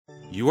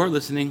You are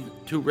listening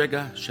to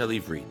Rega Shel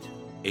Ivrit,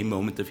 a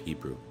moment of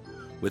Hebrew,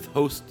 with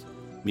host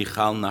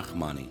Michal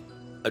Nachmani,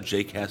 a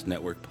JCast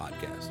Network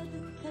podcast.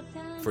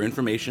 For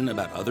information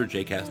about other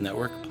JCast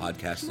Network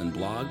podcasts and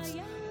blogs,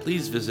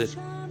 please visit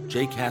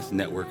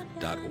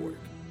jcastnetwork.org.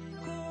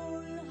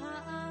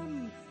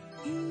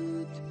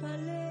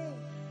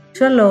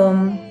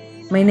 Shalom,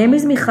 my name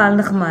is Michal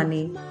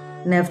Nachmani,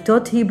 and I've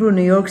taught Hebrew in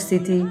New York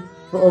City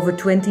for over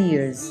 20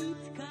 years.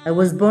 I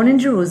was born in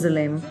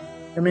Jerusalem,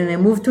 and when I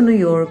moved to New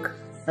York,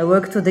 I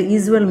worked for the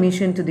Israel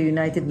Mission to the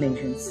United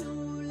Nations.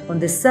 On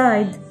the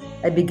side,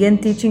 I began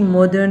teaching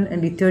modern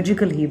and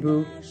liturgical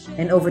Hebrew,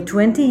 and over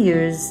 20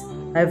 years,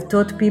 I've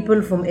taught people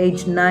from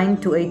age 9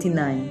 to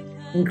 89,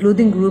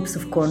 including groups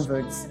of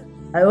converts.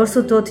 I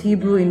also taught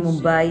Hebrew in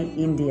Mumbai,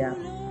 India.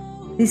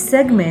 This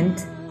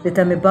segment that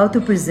I'm about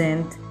to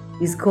present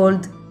is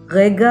called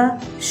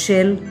Rega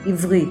Shel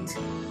Ivrit,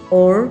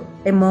 or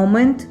a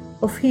moment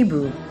of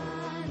Hebrew.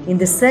 In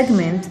the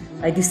segment,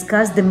 I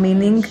discuss the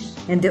meaning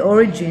and the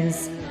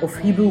origins of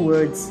Hebrew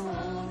words.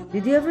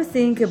 Did you ever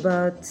think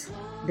about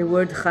the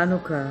word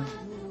Chanukah?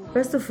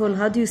 First of all,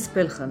 how do you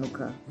spell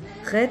Chanukah?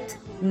 Chet,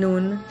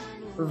 Nun,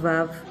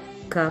 Vav,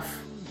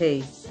 Kaf,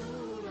 Hey.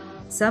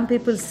 Some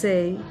people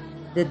say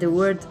that the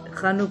word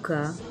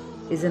Chanukah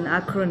is an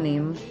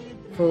acronym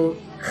for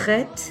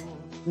Chet,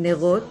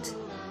 Nerot,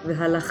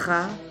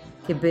 V'Halacha,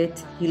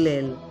 Kebet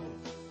Hillel.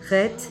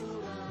 Chet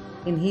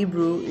in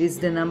Hebrew is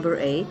the number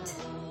 8.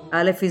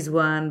 Aleph is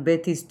 1,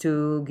 Bet is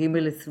 2,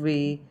 Gimel is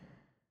 3,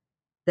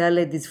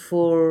 Dalet is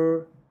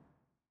 4,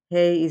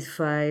 Hey is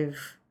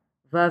 5,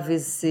 Vav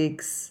is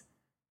 6,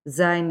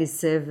 Zayin is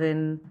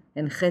 7,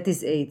 and Chet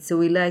is 8. So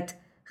we light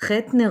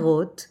Chet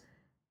Nerot,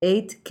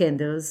 8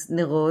 candles,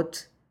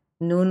 Nerot,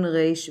 Nun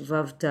Reish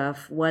Vav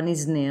Taf, 1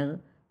 is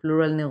Ner,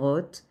 plural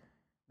Nerot,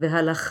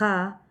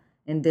 V'Halacha,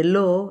 and the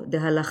law, the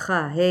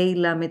Halacha, Hey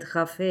Lamed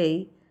Chaf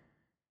Hey,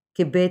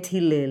 Kebet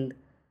Hillel.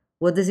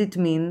 What does it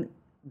mean,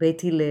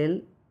 Bet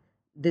Hillel?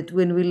 That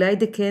when we light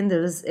the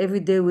candles,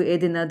 every day we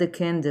add another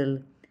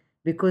candle,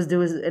 because there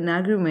was an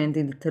argument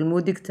in the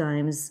Talmudic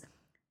times,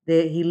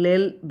 the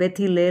Hillel, Bet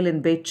Hillel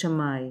and Bet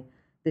Shammai.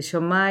 The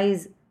Shammai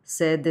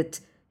said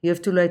that you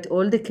have to light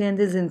all the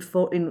candles in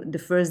the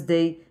first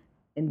day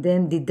and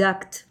then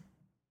deduct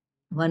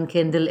one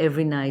candle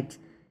every night.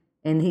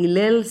 And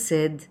Hillel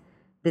said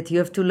that you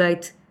have to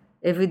light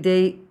every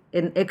day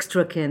an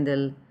extra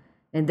candle.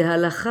 And the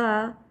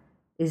halacha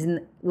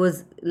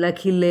was like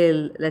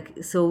Hillel,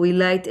 so we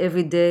light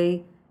every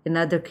day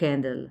another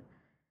candle.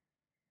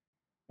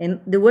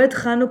 And the word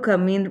Chanukah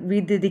means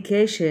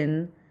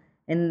rededication,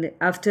 and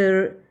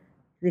after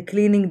the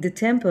cleaning the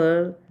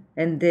temple,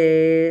 and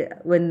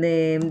when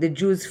the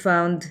Jews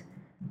found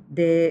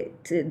the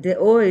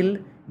oil,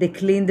 they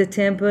cleaned the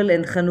temple,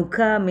 and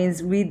Chanukah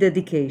means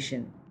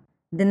rededication.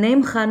 The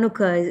name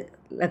Chanukah,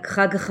 like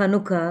Chag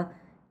Chanukah,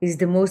 is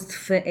the most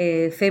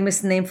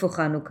famous name for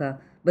Chanukah,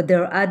 but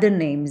there are other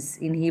names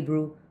in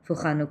Hebrew for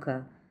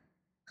Chanukah.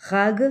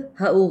 Chag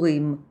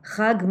HaUrim.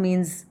 Chag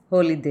means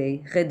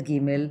holiday, Chet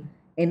Gimel,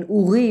 and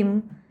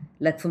Urim,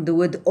 like from the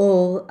word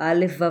Or,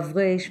 Aleph Vav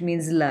Resh,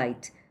 means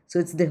light. So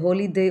it's the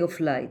holiday of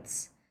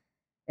lights.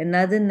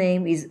 Another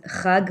name is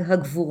Chag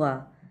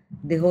HaGvura,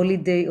 the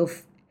holiday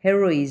of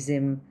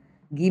heroism,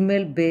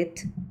 Gimel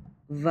Bet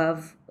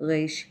Vav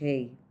Resh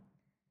Hey.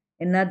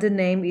 Another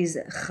name is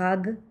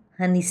Chag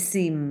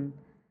HaNisim,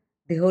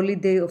 the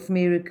holiday of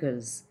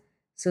miracles.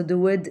 So the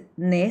word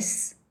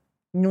Nes,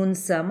 Nun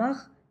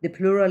Samach, the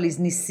plural is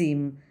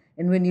Nisim.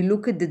 And when you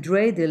look at the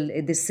dreidel,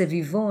 at the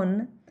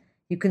Sevivon,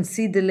 you can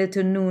see the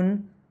letter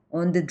Nun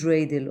on the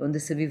dreidel, on the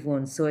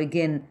Sevivon. So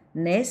again,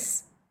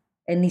 Nes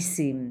and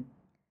Nisim.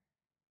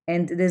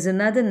 And there's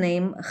another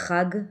name,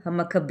 Chag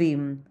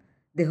HaMaccabim,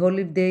 the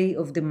holiday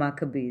of the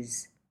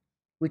Maccabees,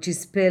 which is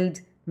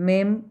spelled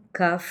Mem,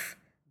 Kaf,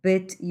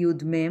 Bet,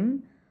 Yud,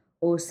 Mem,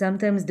 or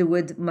sometimes the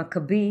word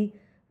Maccabee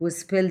was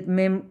spelled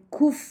Mem,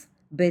 Kuf,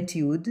 Bet,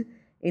 Yud,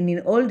 and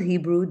in Old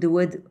Hebrew, the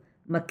word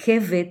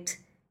Makevet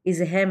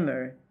is a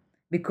hammer,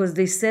 because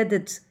they said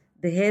that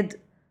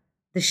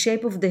the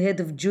shape of the head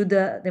of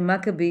Judah, the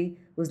Maccabee,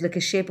 was like a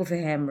shape of a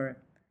hammer.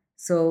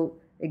 So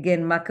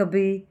again,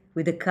 Maccabee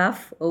with a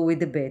kaf or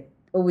with a bet,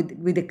 or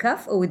with a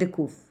kaf or with a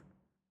kuf.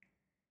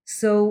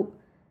 So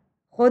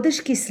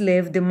Chodesh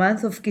Kislev, the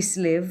month of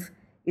Kislev,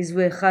 is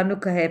where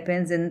Chanukah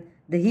happens, and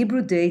the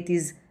Hebrew date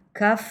is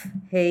Kaf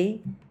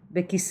Hey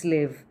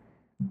Bekislev.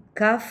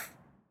 Kaf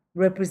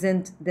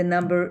represent the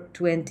number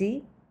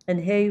 20,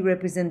 and Hey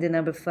represent the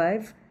number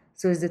 5,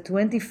 so it's the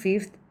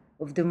 25th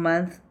of the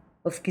month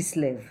of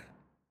Kislev.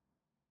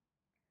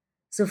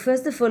 So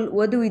first of all,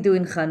 what do we do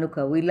in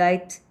Chanukah? We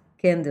light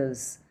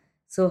candles.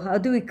 So how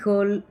do we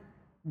call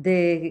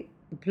the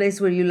place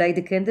where you light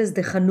the candles?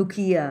 The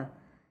Chanukiah.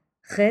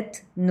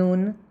 Chet,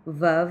 Nun,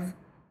 Vav,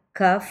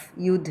 Kaf,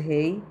 Yud,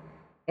 Hey.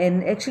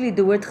 And actually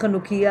the word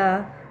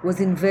Chanukiah was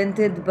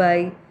invented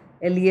by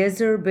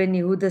Eliezer ben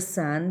Yehuda's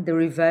son, the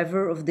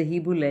reviver of the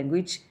Hebrew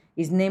language.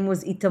 His name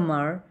was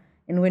Itamar,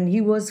 and when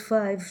he was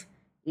 5,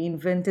 he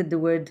invented the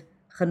word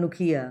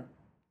Chanukiah.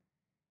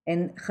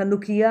 And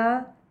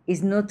Chanukiah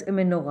is not a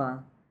menorah.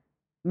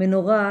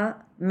 Menorah,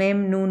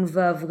 Mem Nun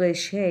Vav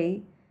Resh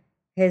Hey,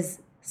 has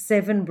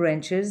 7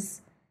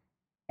 branches,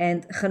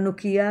 and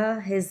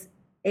Chanukiah has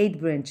 8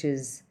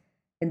 branches.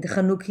 And the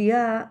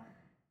Chanukiah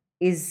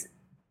is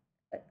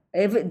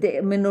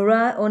the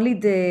menorah only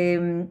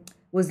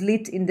was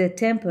lit in the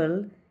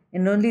temple,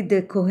 and only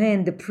the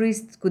Kohen, the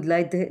priest, could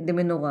light the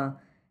menorah.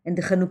 And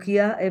the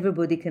Chanukiah,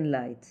 everybody can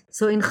light.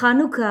 So in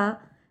Chanukah,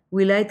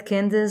 we light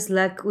candles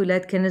like we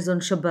light candles on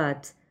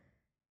Shabbat.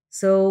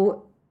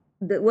 So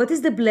what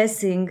is the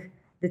blessing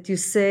that you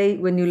say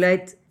when you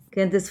light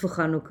candles for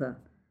Chanukah?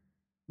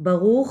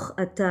 Baruch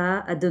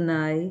Ata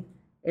Adonai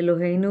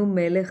Eloheinu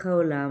Melech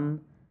HaOlam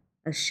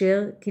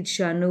Asher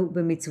Kidshanu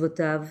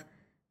B'mitzvotav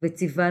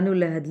V'tzivanu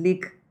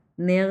Lehadlik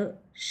Ner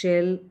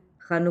Shel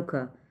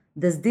Chanukah.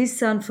 Does this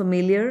sound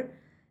familiar?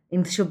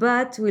 In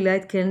Shabbat we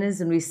light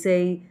candles and we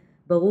say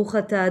Baruch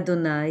Ata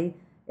Adonai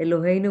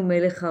Eloheinu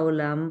Melech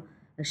HaOlam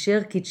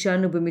Asher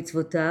Kidshanu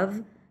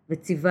B'mitzvotav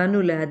V'tzivanu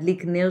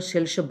Lehadlik Ner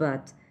Shel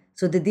Shabbat.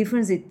 So the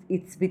difference it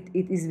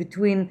is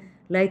between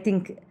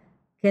lighting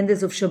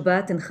candles of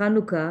Shabbat and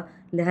Chanukah,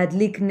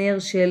 Lehadlik Ner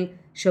Shel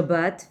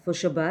Shabbat for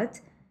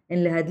Shabbat,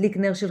 and Lehadlik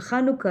Ner Shel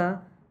Chanukah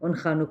on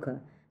Chanukah.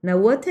 Now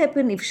what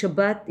happens if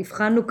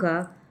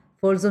Chanukah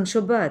falls on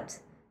Shabbat?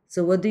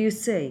 So what do you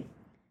say?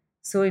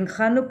 So in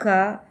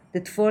Chanukah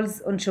that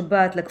falls on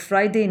Shabbat, like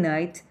Friday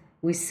night,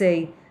 we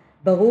say,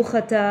 Baruch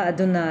Ata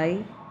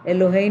Adonai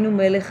Eloheinu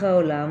Melech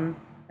HaOlam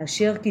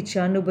Asher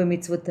Kidshanu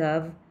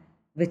B'mitzvotav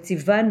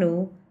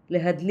V'tzivanu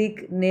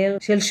Lehadlik Ner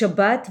Shel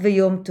Shabbat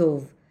V'Yom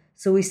Tov.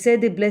 So we say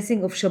the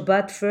blessing of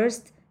Shabbat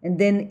first, and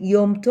then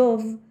Yom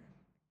Tov,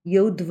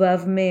 Yod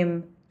Vav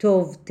Mem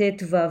Tov Tet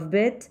Vav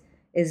Bet,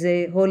 as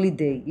a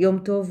holiday.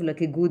 Yom Tov,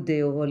 like a good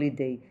day or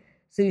holiday.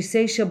 So you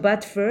say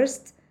Shabbat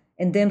first,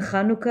 and then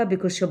Chanukah,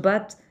 because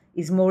Shabbat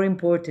is more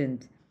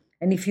important.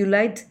 And if you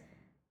light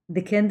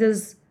the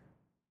candles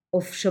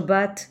of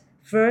Shabbat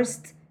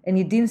first, and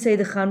you didn't say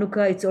the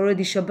Chanukah, it's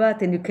already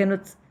Shabbat, and you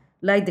cannot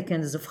light the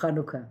candles of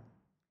Chanukah.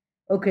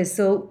 Okay,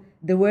 so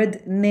the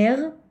word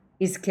Ner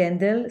is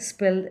candle,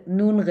 spelled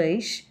Nun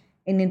Reish,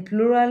 and in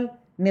plural,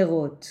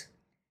 Nerot.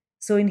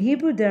 So in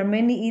Hebrew, there are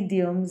many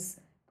idioms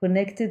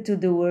connected to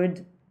the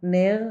word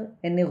Ner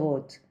and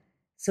Nerot.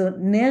 So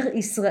Ner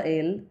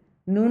Israel,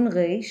 Nun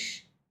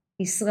Reish,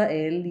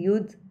 Israel,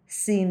 Yud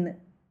Sin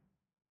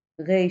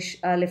Reish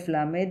Aleph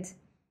Lamed,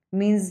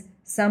 means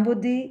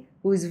somebody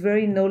who is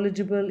very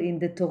knowledgeable in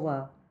the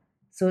Torah.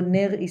 So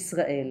Ner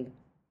Israel.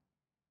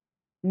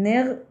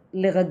 Ner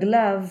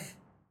Leraglav,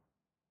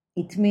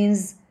 it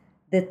means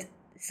that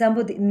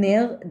somebody,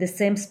 Ner, the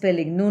same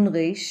spelling, Nun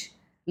Reish,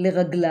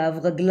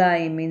 Leraglav,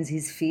 Raglaim means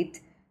his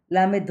feet,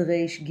 Lamed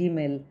Reish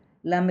Gimel,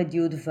 Lamed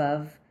Yud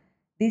Vav.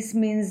 This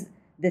means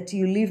that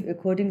you live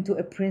according to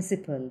a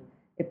principle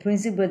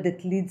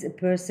that leads a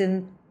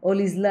person all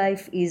his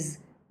life is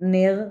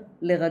Ner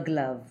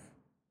Leraglav.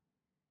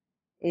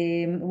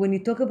 When you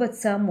talk about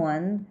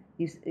someone,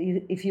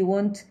 if you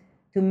want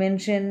to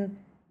mention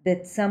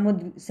that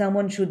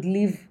someone should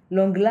live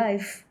long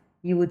life,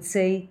 you would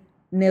say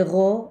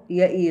Nero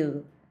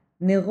Yair.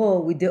 Nero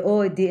with the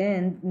O at the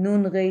end,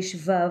 Nun Reish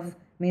Vav,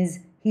 means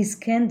his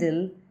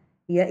candle,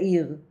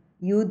 Yair,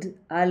 Yud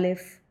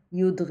Aleph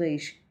Yud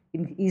Reish.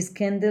 His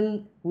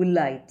candle will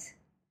light.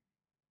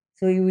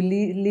 So you will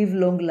live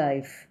long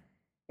life.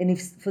 And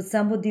if for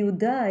somebody who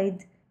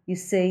died, you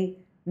say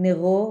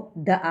Nero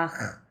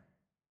Da'ach.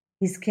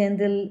 His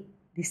candle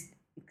is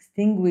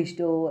extinguished,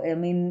 or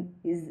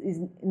is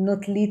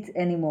not lit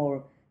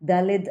anymore.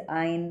 Daled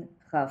Ain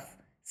Chaf.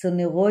 So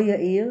Nero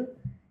Yair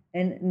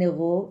and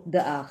Nero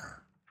Da'ach.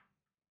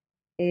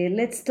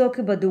 Let's talk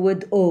about the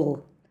word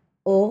Or.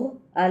 Or,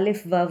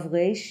 Aleph Vav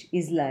Reish,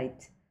 is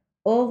light.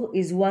 Or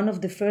is one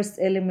of the first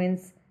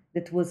elements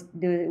that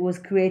was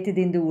created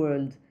in the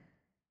world.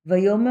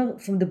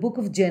 Vayomer, from the book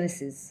of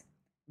Genesis.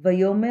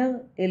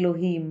 Vayomer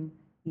Elohim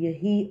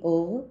Yehi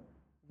Or,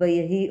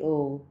 Vayehi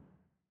Or.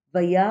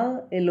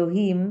 Vayar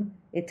Elohim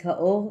et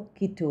haor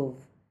kitov.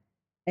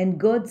 And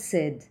God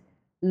said,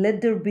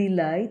 let there be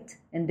light,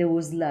 and there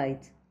was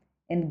light.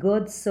 And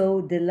God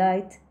saw the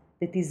light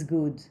that is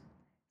good.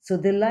 So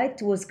the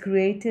light was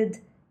created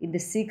in the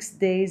 6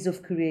 days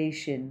of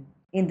creation.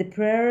 In the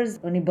prayers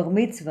on Bar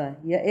Mitzvah,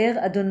 Ya'er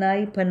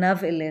Adonai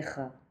panav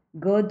elecha.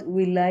 God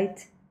will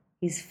light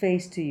his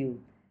face to you.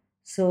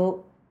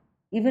 So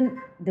even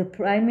the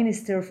Prime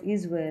Minister of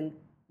Israel,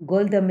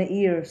 Golda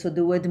Meir, so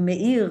the word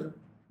Meir,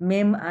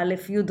 Mem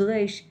Aleph Yud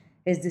Reish,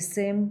 has the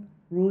same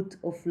root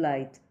of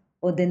light.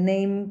 Or the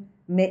name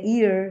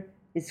Meir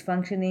is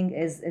functioning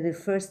as the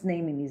first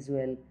name in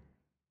Israel.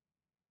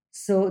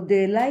 So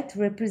the light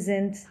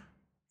represents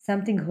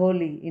something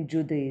holy in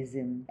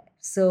Judaism.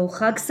 So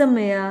Chag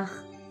Sameach,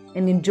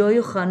 and enjoy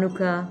your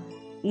Chanukah.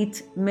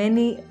 Eat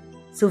many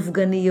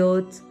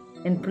sufganiyot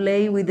and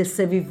play with the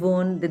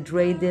sevivon, the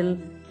dreidel,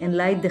 and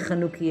light the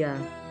Chanukiah.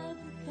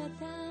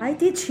 I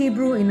teach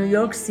Hebrew in New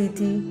York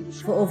City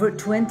for over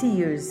 20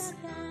 years,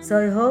 so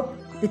I hope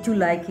that you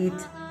like it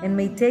and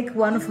may take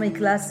one of my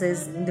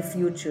classes in the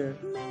future.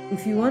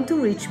 If you want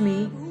to reach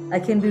me, I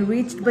can be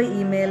reached by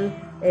email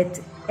at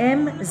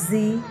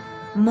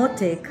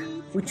mzmotek,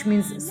 which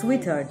means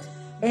sweetheart,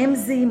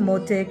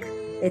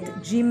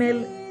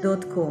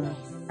 mzmotek@gmail.com.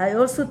 I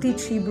also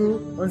teach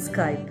Hebrew on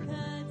Skype.